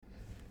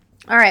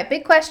All right,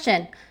 big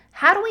question.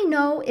 How do we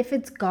know if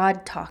it's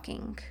God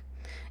talking?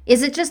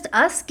 Is it just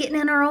us getting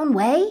in our own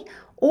way,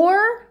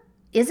 or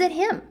is it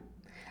Him?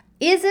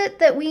 Is it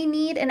that we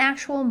need an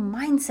actual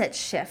mindset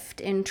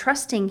shift in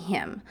trusting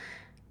Him?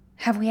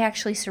 Have we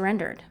actually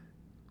surrendered?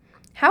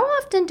 How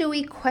often do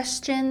we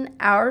question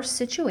our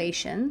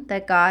situation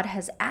that God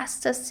has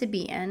asked us to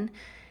be in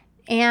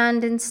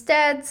and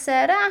instead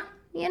said, I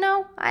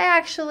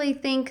actually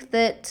think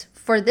that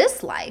for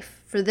this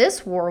life, for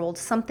this world,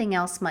 something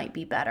else might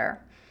be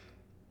better?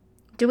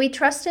 Do we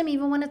trust Him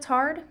even when it's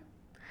hard?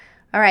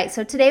 All right,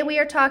 so today we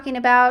are talking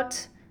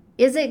about,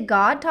 is it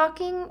God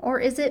talking or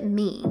is it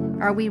me?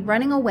 Are we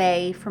running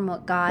away from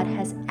what God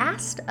has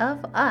asked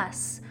of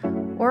us,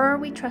 or are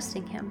we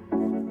trusting Him?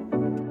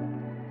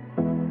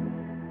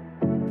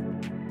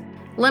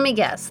 Let me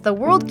guess, the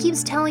world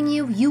keeps telling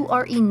you you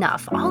are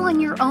enough. All on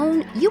your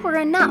own, you are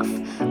enough.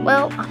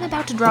 Well, I'm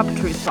about to drop a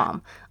truth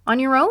bomb. On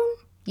your own,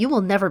 you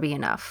will never be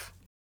enough.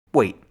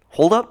 Wait,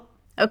 hold up.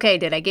 Okay,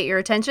 did I get your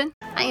attention?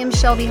 I am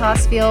Shelby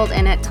Hosfield,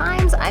 and at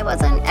times I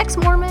was an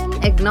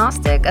ex-Mormon,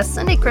 agnostic, a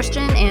Sunday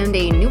Christian, and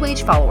a New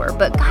Age follower,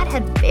 but God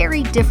had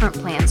very different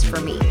plans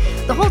for me.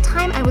 The whole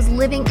time I was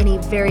living in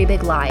a very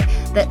big lie,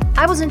 that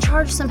I was in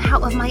charge somehow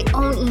of my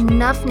own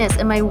enoughness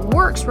and my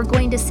works were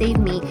going to save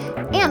me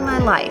and my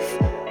life.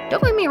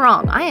 Don't get me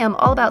wrong, I am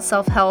all about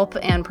self-help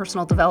and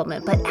personal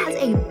development, but as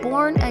a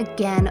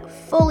born-again,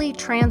 fully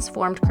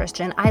transformed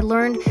Christian, I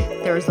learned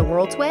there is the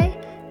world's way,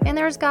 and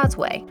there's God's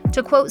way.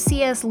 To quote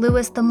C.S.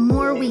 Lewis, the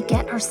more we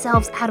get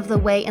ourselves out of the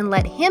way and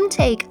let Him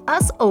take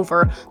us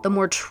over, the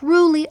more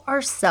truly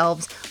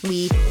ourselves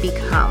we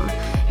become.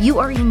 You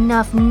are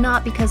enough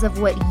not because of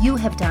what you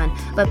have done,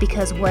 but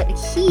because what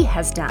He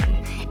has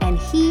done, and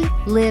He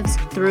lives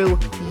through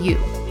you.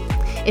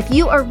 If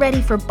you are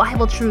ready for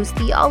Bible truths,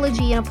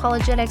 theology, and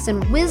apologetics,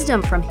 and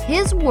wisdom from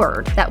His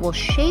Word that will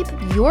shape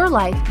your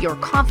life, your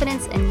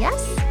confidence, and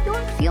yes, your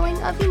feeling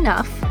of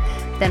enough,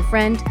 then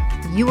friend,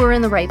 you are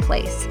in the right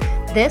place.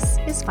 This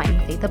is Finding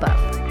Faith Above.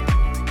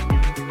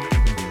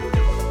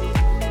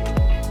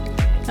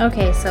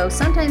 Okay, so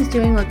sometimes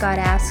doing what God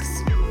asks,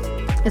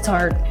 it's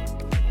hard.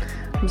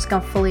 I'm just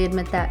gonna fully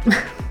admit that.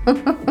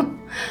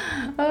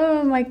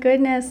 Oh my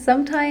goodness.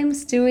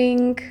 Sometimes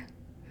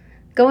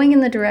going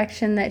in the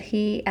direction that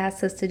He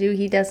asks us to do,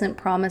 He doesn't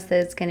promise that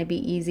it's going to be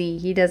easy.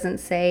 He doesn't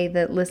say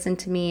that listen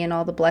to me and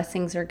all the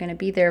blessings are going to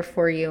be there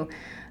for you.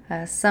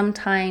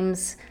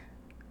 Sometimes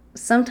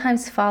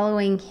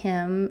following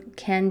Him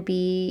can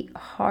be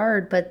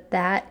hard, but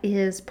that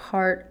is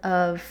part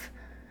of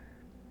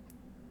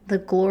the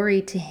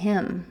glory to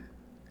Him,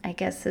 I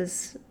guess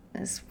is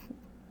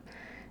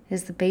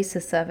the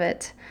basis of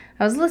it.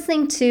 I was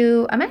listening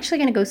to, I'm actually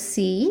going to go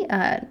see,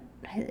 I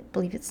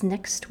believe it's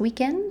next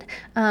weekend,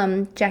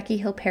 Jackie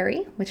Hill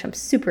Perry, which I'm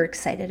super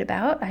excited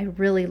about. I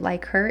really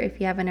like her.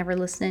 If you haven't ever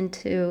listened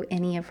to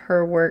any of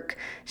her work,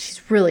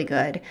 she's really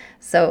good.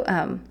 So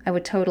I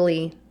would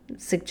totally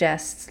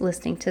suggest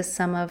listening to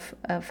some of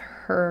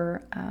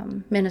her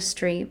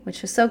ministry,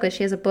 which is so good.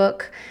 She has a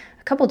book,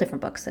 a couple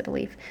different books, I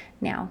believe,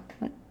 now.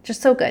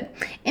 Just so good.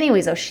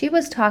 Anyways, though, she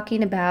was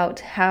talking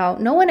about how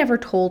no one ever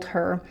told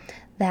her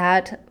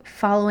that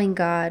following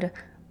God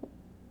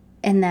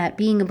and that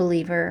being a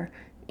believer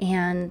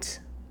and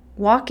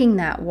walking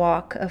that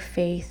walk of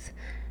faith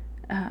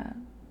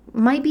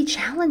might be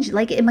challenging.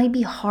 Like, it might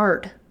be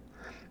hard.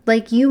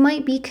 Like, you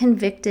might be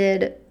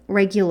convicted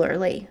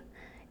regularly.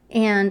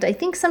 And I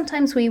think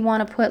sometimes we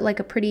want to put like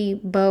a pretty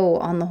bow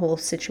on the whole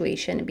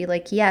situation and be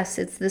like, yes,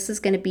 this is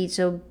going to be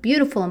so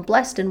beautiful and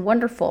blessed and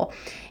wonderful.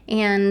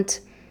 And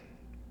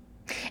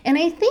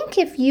I think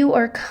if you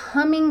are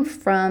coming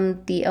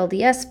from the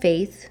LDS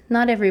faith,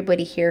 not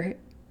everybody here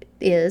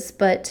is,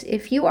 but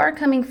if you are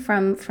coming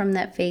from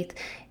that faith,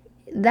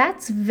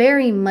 that's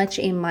very much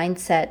a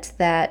mindset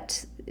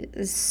that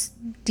is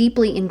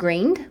deeply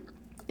ingrained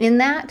in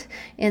that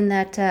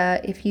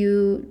if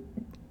you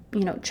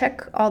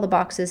check all the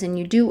boxes and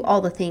you do all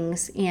the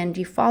things and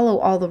you follow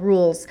all the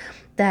rules,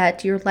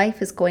 that your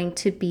life is going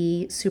to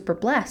be super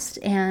blessed.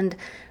 And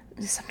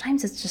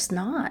sometimes it's just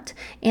not.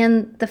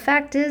 And the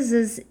fact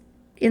is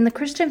in the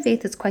Christian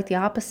faith, it's quite the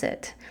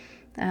opposite.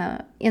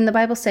 In the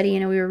Bible study,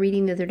 we were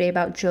reading the other day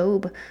about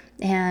Job,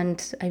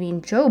 and I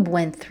mean, Job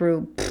went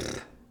through,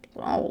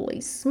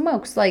 holy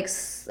smokes, like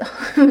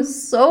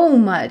so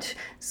much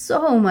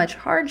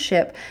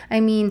hardship. I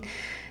mean,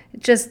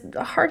 just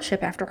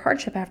hardship after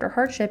hardship after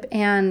hardship.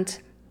 And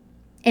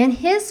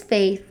his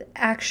faith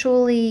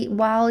actually,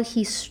 while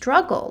he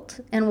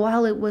struggled and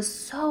while it was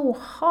so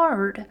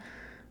hard,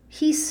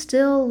 he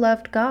still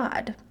loved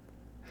God.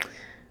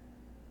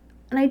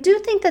 And I do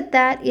think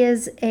that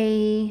is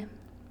a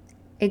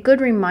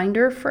good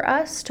reminder for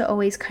us to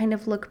always kind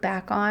of look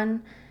back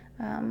on.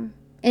 And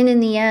in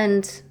the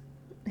end,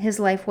 his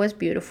life was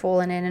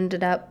beautiful, and it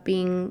ended up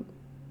being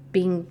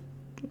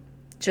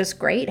just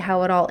great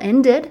how it all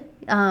ended.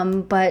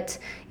 But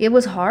it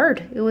was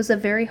hard. It was a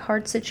very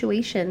hard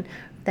situation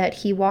that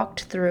he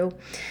walked through.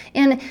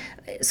 And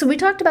so we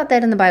talked about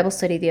that in the Bible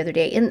study the other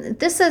day. And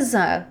this is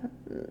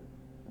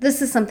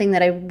this is something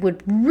that I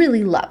would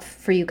really love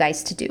for you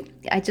guys to do.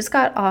 I just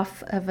got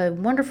off of a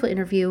wonderful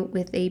interview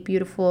with a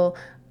beautiful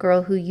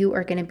girl who you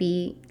are going to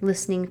be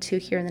listening to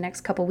here in the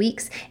next couple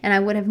weeks, and I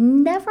would have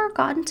never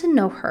gotten to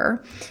know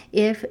her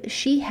if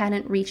she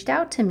hadn't reached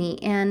out to me.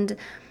 And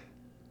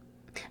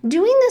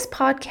doing this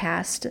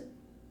podcast,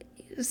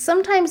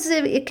 sometimes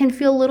it can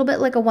feel a little bit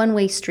like a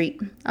one-way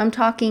street. I'm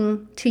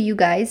talking to you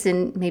guys,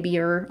 and maybe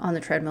you're on the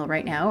treadmill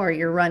right now, or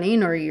you're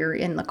running, or you're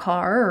in the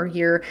car, or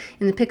you're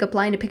in the pickup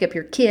line to pick up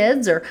your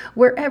kids, or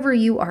wherever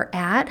you are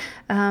at.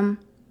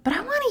 But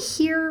I want to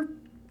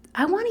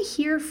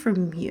hear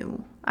from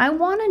you. I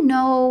want to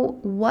know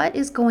what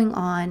is going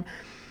on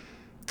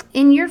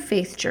in your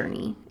faith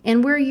journey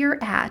and where you're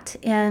at,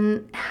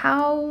 and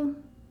how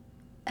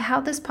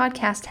this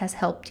podcast has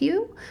helped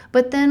you,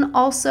 but then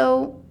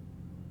also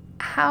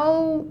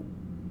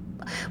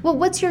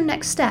what's your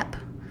next step?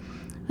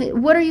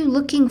 What are you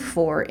looking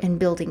for in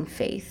building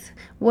faith?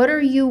 What are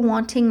you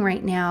wanting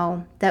right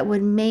now that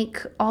would make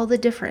all the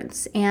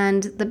difference?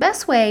 And the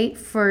best way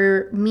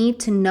for me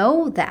to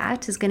know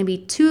that is going to be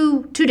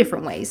two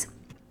different ways.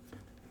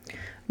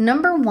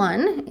 Number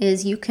one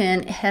is you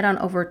can head on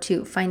over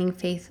to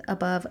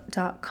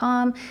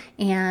findingfaithabove.com,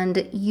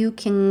 and you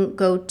can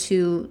go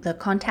to the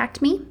contact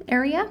me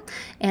area.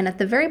 And at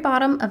the very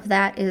bottom of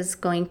that is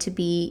going to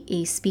be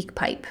a speak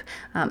pipe.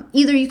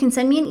 Either you can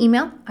send me an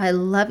email. I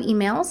love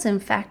emails. In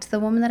fact, the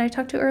woman that I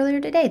talked to earlier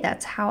today,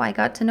 that's how I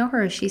got to know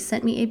her. She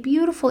sent me a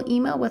beautiful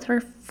email with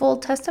her full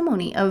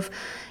testimony of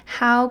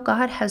how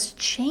God has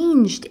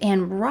changed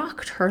and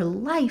rocked her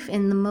life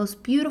in the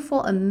most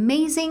beautiful,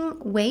 amazing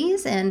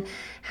ways, and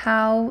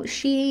how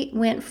she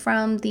went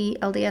from the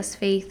LDS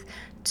faith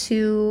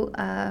to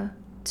a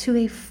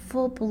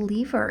full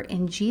believer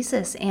in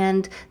Jesus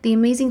and the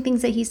amazing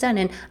things that he's done.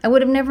 And I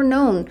would have never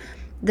known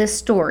this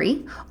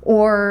story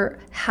or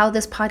how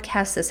this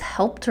podcast has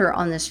helped her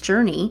on this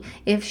journey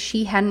if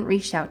she hadn't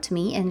reached out to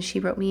me and she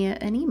wrote me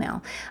an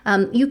email.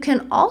 You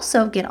can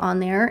also get on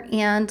there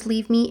and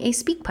leave me a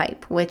speak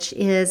pipe, which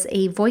is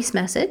a voice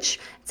message.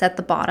 It's at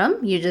the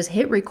bottom. You just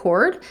hit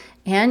record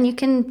and you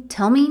can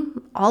tell me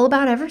all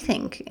about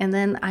everything. And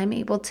then I'm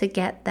able to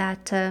get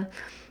that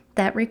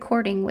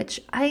recording,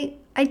 which I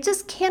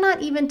just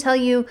cannot even tell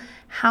you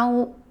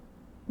how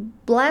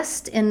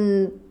blessed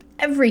in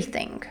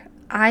everything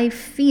I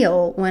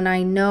feel when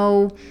I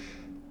know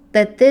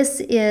that this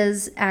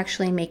is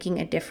actually making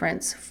a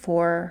difference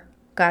for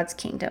God's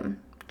kingdom,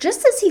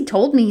 just as he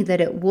told me that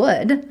it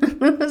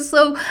would.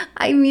 So,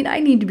 I mean, I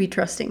need to be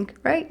trusting,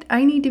 right?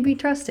 I need to be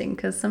trusting,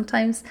 because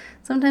sometimes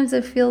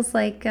it feels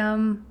like,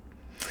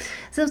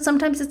 so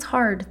sometimes it's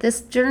hard. This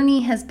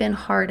journey has been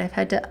hard. I've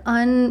had to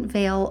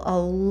unveil a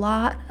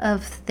lot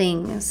of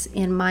things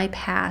in my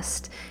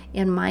past,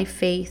 in my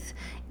faith,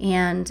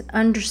 and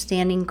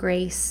understanding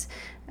grace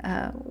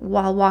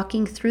while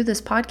walking through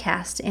this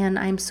podcast. And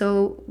I'm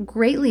so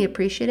greatly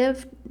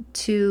appreciative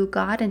to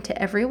God and to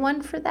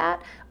everyone for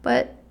that.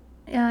 But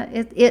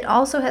it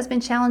also has been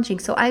challenging.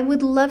 So I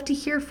would love to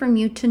hear from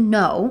you to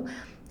know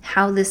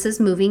how this is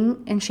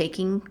moving and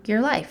shaking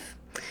your life.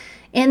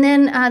 And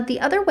then the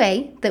other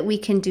way that we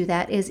can do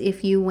that is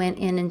if you went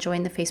in and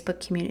joined the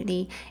Facebook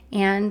community,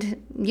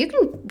 and you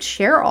can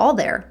share all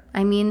there.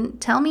 I mean,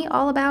 tell me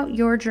all about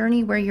your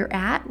journey, where you're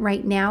at.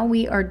 Right now,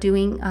 we are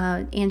doing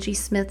Angie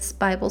Smith's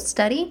Bible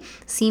study,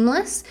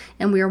 Seamless,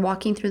 and we are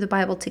walking through the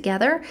Bible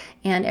together.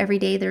 And every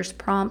day there's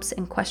prompts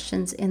and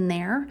questions in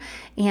there.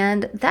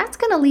 And that's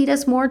going to lead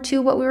us more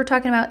to what we were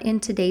talking about in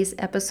today's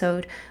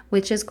episode,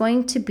 which is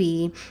going to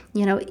be,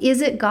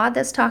 is it God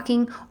that's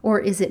talking, or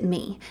is it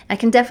me? I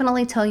can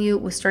definitely tell you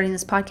with starting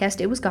this podcast,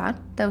 it was God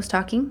that was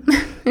talking.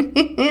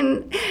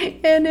 and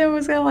it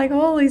was kind of like,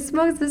 holy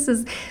smokes,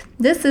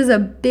 this is a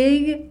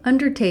big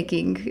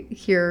undertaking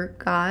here,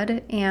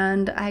 God,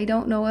 and I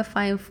don't know if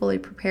I am fully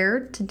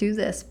prepared to do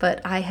this,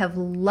 but I have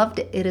loved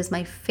it. It is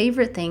my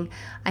favorite thing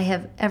I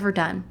have ever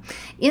done.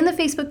 In the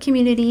Facebook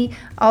community,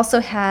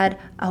 also had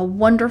a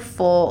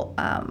wonderful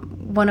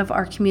one of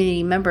our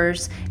community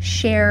members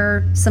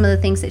share some of the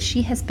things that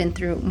she has been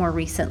through more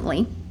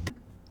recently.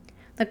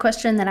 The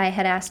question that I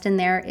had asked in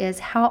there is,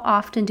 how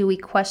often do we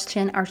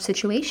question our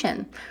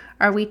situation?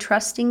 Are we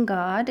trusting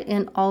God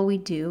in all we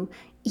do,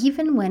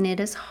 even when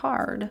it is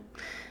hard?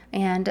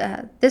 And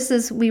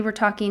we were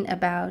talking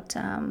about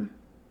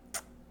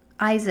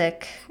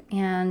Isaac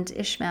and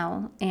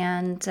Ishmael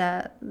and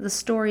the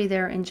story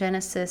there in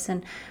Genesis.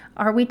 And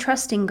are we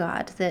trusting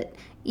God that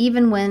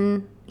even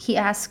when he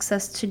asks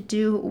us to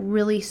do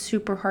really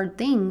super hard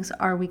things,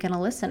 are we going to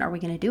listen? Are we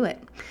going to do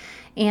it?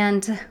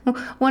 And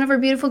one of our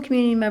beautiful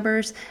community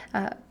members,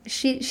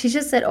 she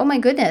just said, oh my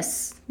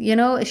goodness,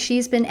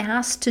 she's been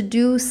asked to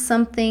do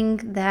something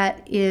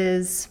that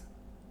is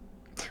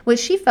what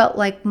she felt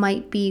like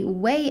might be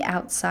way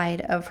outside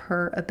of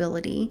her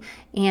ability.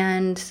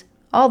 And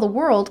all the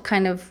world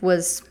kind of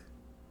was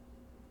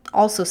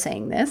also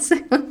saying this,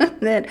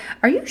 that,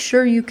 are you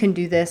sure you can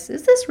do this?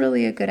 Is this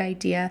really a good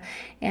idea?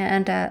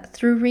 And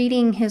through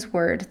reading his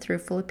word through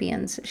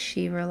Philippians,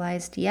 she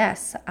realized,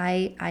 yes,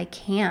 I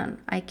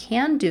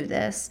can do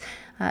this.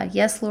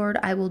 Yes, Lord,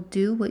 I will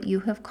do what you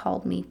have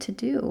called me to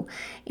do.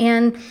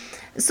 And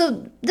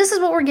so this is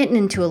what we're getting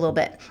into a little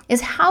bit,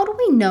 is how do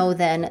we know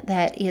then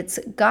that it's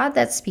God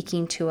that's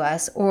speaking to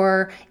us,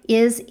 or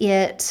is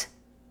it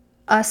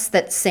us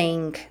that's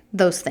saying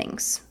those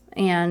things?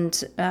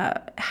 And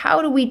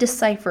how do we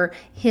decipher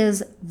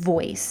his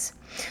voice?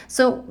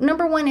 So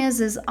number one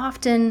is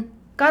often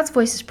God's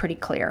voice is pretty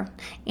clear,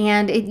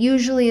 and it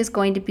usually is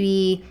going to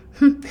be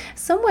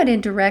somewhat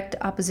in direct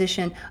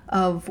opposition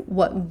of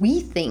what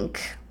we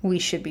think we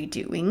should be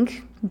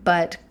doing,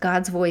 but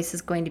God's voice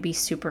is going to be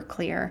super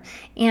clear.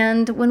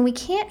 And when we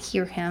can't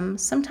hear him,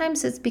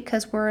 sometimes it's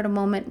because we're at a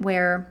moment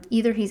where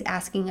either he's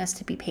asking us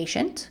to be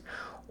patient,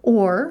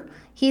 or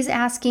he's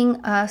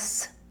asking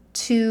us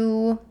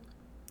to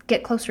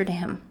get closer to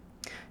him,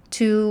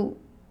 to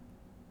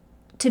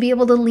be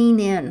able to lean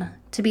in,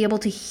 to be able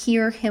to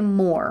hear him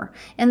more.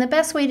 And the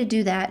best way to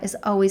do that is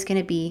always going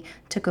to be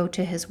to go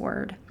to his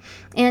word.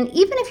 And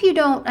even if you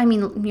don't,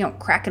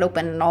 crack it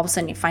open and all of a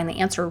sudden you find the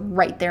answer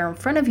right there in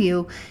front of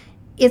you,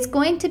 it's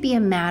going to be a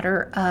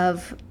matter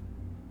of,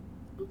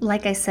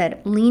 like I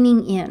said,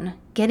 leaning in,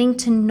 getting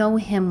to know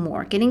him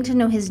more, getting to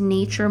know his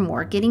nature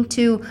more, getting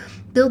to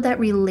build that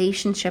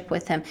relationship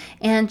with him.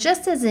 And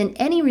just as in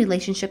any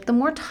relationship, the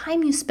more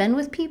time you spend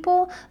with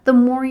people, the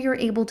more you're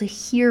able to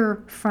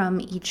hear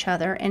from each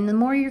other, and the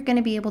more you're going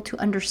to be able to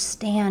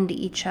understand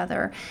each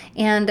other.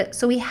 And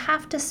so we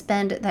have to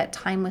spend that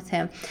time with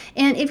him.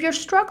 And if you're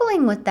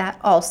struggling with that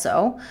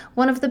also,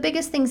 one of the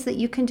biggest things that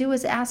you can do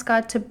is ask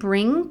God to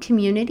bring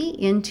community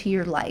into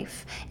your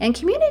life. And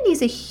community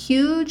is a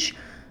huge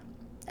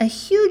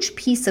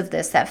piece of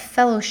this, that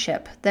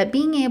fellowship, that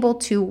being able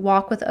to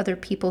walk with other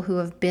people who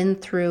have been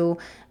through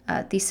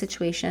these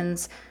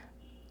situations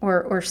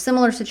or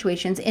similar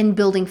situations in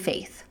building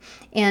faith,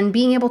 and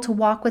being able to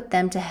walk with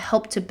them to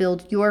help to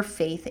build your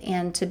faith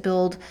and to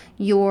build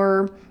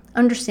your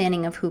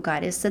understanding of who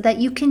God is, so that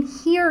you can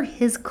hear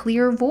his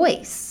clear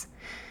voice.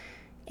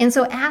 And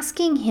so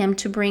asking him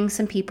to bring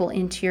some people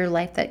into your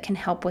life that can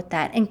help with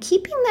that, and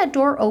keeping that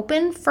door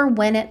open for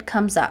when it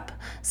comes up,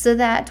 so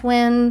that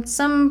when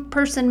some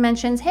person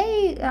mentions,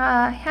 hey,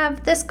 I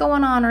have this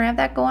going on or I have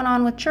that going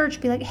on with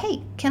church, be like,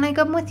 hey, can I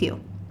come with you?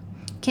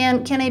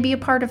 Can I be a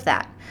part of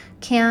that?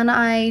 Can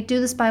I do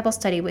this Bible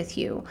study with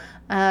you?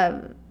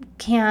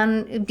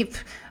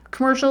 If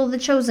commercial of The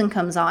Chosen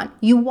comes on,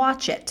 you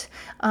watch it.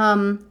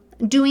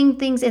 Doing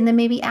things, and then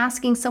maybe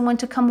asking someone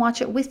to come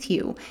watch it with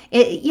you.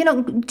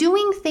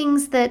 Doing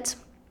things that,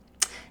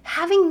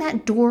 having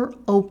that door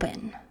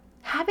open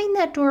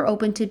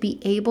to be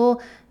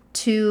able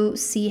to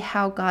see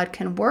how God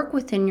can work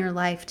within your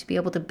life, to be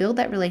able to build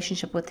that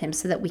relationship with him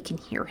so that we can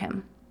hear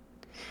him.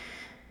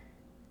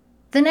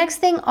 The next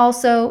thing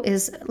also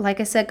is, like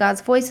I said,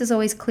 God's voice is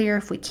always clear.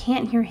 If we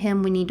can't hear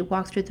him, we need to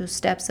walk through those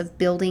steps of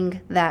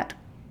building that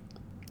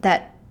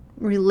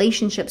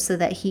relationship so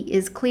that he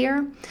is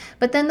clear.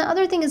 But then the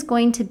other thing is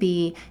going to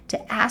be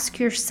to ask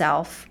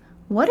yourself,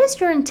 what is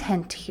your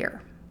intent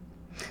here?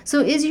 So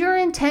is your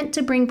intent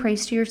to bring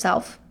praise to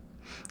yourself?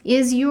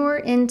 Is your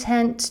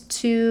intent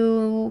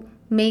to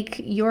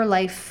make your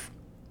life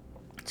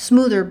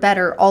smoother,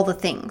 better, all the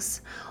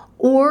things?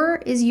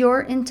 Or is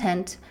your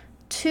intent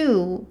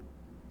to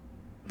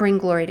bring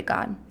glory to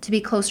God, to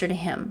be closer to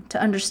him,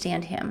 to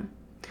understand him?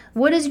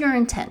 What is your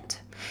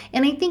intent?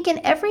 And I think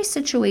in every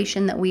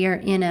situation that we are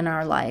in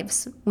our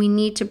lives, we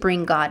need to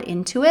bring God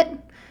into it.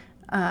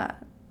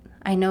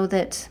 I know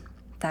that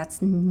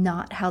that's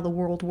not how the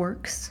world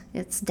works.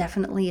 It's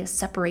definitely a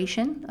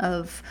separation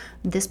of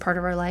this part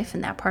of our life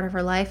and that part of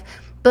our life.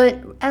 But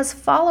as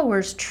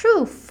followers,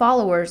 true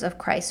followers of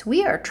Christ,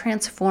 we are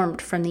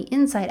transformed from the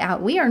inside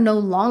out. We are no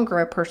longer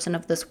a person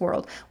of this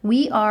world.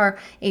 We are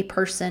a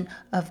person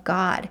of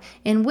God,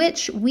 in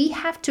which we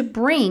have to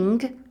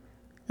bring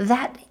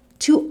that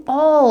to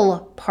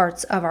all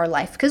parts of our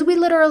life, because we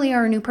literally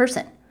are a new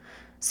person.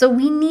 So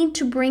we need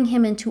to bring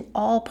him into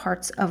all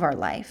parts of our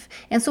life.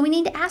 And so we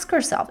need to ask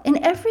ourselves,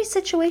 in every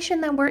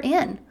situation that we're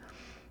in,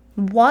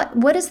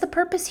 what is the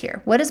purpose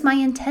here? What is my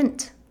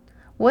intent?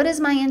 What is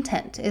my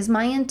intent? Is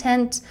my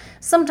intent,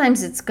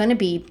 sometimes it's going to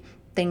be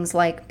things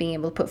like being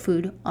able to put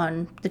food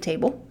on the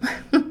table.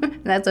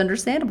 That's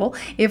understandable.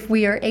 If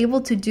we are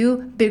able to do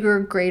bigger,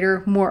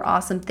 greater, more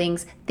awesome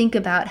things, think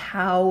about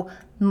how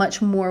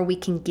much more we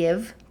can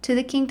give to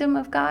the kingdom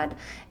of God.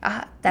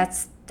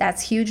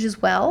 That's huge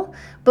as well.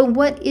 But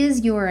what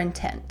is your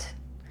intent?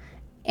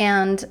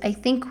 And I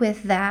think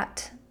with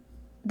that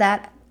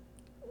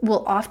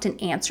will often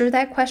answer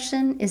that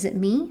question. Is it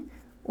me,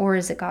 or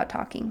is it God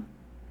talking?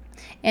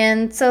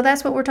 And so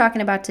that's what we're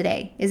talking about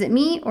today. Is it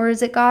me, or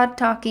is it God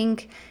talking?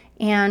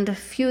 And a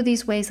few of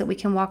these ways that we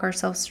can walk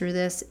ourselves through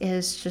this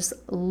is just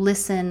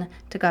listen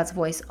to God's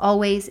voice.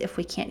 Always, if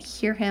we can't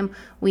hear him,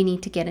 we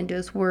need to get into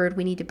his word.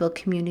 We need to build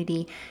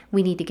community.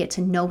 We need to get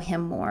to know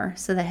him more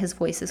so that his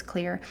voice is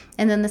clear.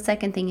 And then the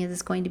second thing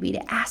is going to be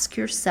to ask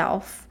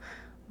yourself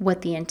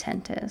what the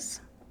intent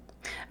is.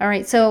 All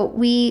right, so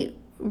we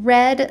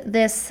read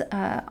this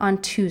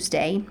on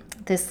Tuesday.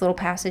 this little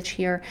passage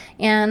here.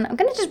 And I'm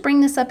going to just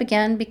bring this up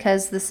again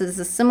because this is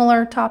a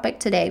similar topic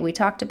today. We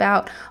talked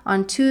about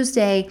on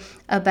Tuesday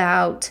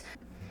about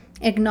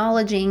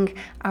acknowledging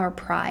our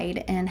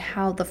pride and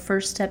how the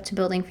first step to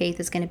building faith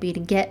is going to be to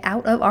get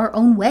out of our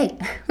own way.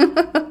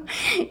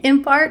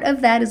 And part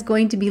of that is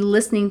going to be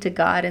listening to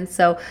God. And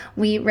so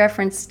we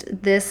referenced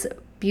this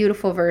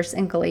beautiful verse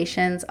in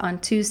Galatians on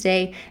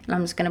Tuesday, and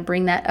I'm just going to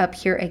bring that up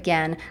here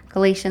again.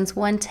 Galatians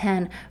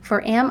 1:10,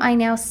 for am I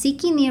now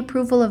seeking the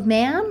approval of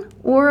man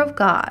or of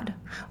God?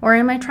 Or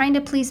am I trying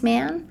to please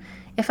man?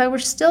 If I were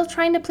still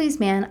trying to please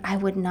man, I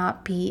would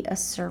not be a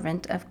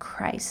servant of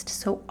Christ.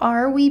 So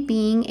are we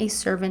being a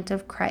servant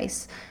of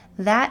Christ?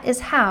 That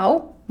is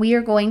how we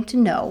are going to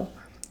know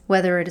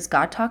whether it is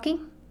God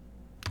talking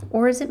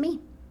or is it me?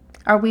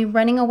 Are we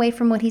running away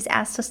from what he's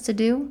asked us to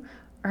do,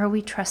 or are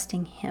we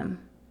trusting him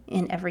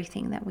in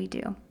everything that we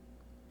do?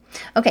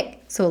 Okay,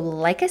 so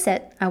like I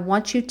said, I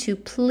want you to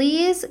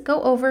please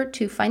go over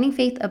to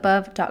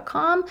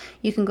findingfaithabove.com.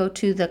 You can go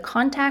to the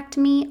contact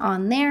me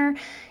on there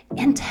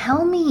and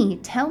tell me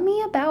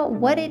about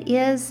what it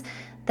is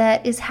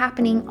that is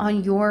happening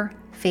on your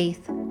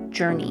faith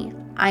journey.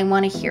 I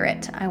want to hear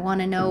it. I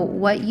want to know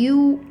what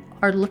you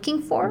are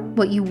looking for,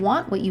 what you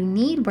want, what you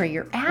need, where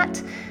you're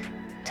at.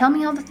 Tell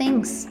me all the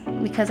things,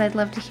 because I'd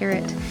love to hear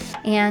it.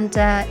 And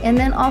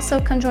then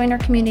also come join our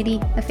community,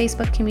 the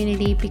Facebook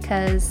community,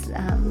 because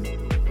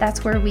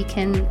that's where we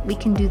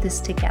can do this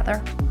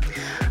together.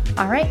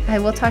 All right, I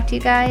will talk to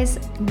you guys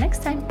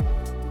next time.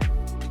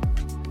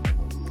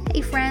 Hey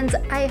friends,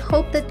 I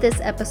hope that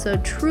this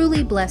episode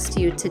truly blessed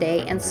you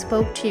today and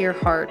spoke to your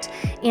heart.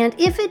 And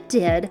if it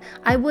did,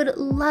 I would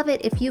love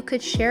it if you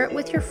could share it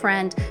with your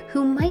friend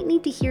who might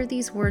need to hear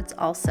these words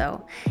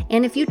also.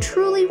 And if you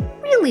truly,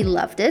 really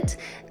loved it,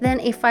 then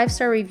a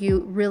 5-star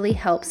review really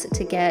helps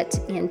to get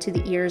into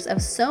the ears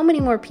of so many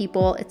more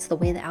people. It's the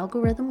way the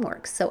algorithm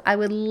works. So I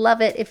would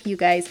love it if you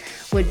guys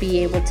would be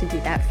able to do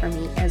that for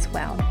me as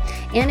well.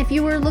 And if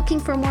you were looking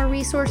for more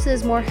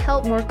resources, more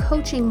help, more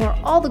coaching, more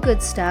all the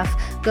good stuff,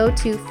 go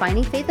to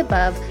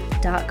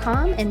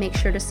findingfaithabove.com and make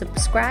sure to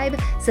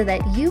subscribe so that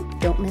you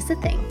don't miss a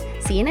thing.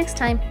 See you next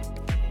time.